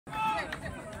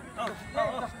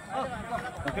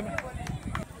Okay.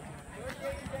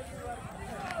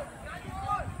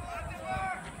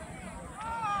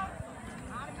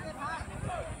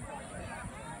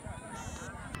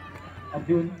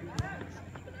 Arjun,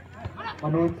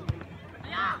 Manoj,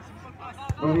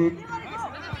 Rohit,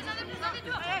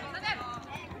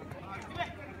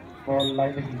 ball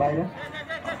line is Byron.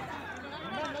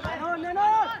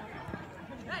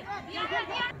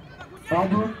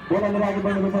 Raju बोला मेरा आगे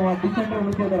बढ़ने को वहाँ डिफेंडर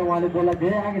उनके उधर वहाँ बोला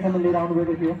जय आगे समझ ले रहा हूँ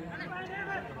बेटे क्यों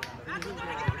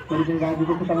थोड़ी देर राजू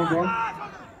को खत्म बॉल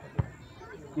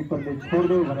कीपर ने छोड़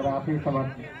दो मतलब आप ही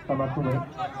समर्थन है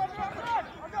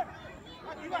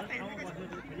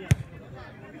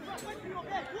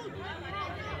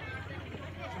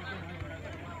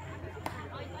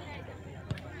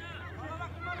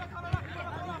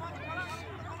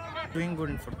Doing good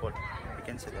in football, I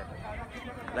can say that.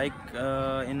 Like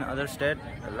in other state,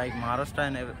 like Maharashtra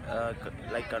and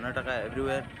like Karnataka,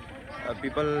 everywhere,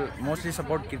 people mostly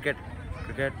support cricket,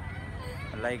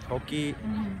 like hockey,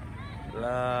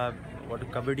 what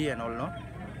kabaddi and all. No,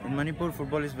 in Manipur,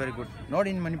 football is very good. Not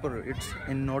in Manipur, it's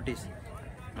in Northeast.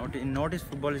 In Northeast,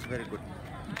 football is very good.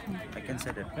 I can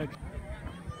say that.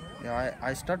 Yeah,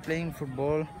 I start playing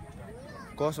football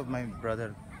because of my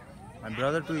brother. My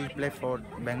brother too, he play for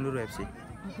Bangalore FC.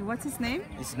 Okay, what's his name?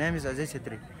 His name is Ajay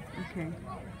Chhetri. Okay.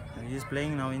 And he is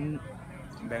playing now in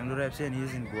Bangalore FC and he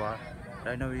is in Goa.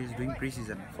 Right now he is doing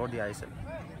pre-season for the ISL.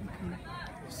 Okay.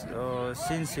 So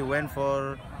since he went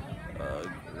for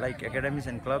like academies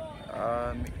and club,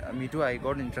 me too, I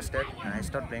got interested and I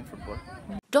started playing football.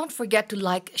 Don't forget to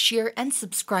like, share and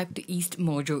subscribe to East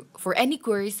Mojo. For any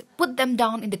queries, put them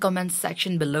down in the comments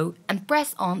section below and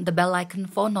press on the bell icon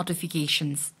for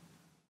notifications.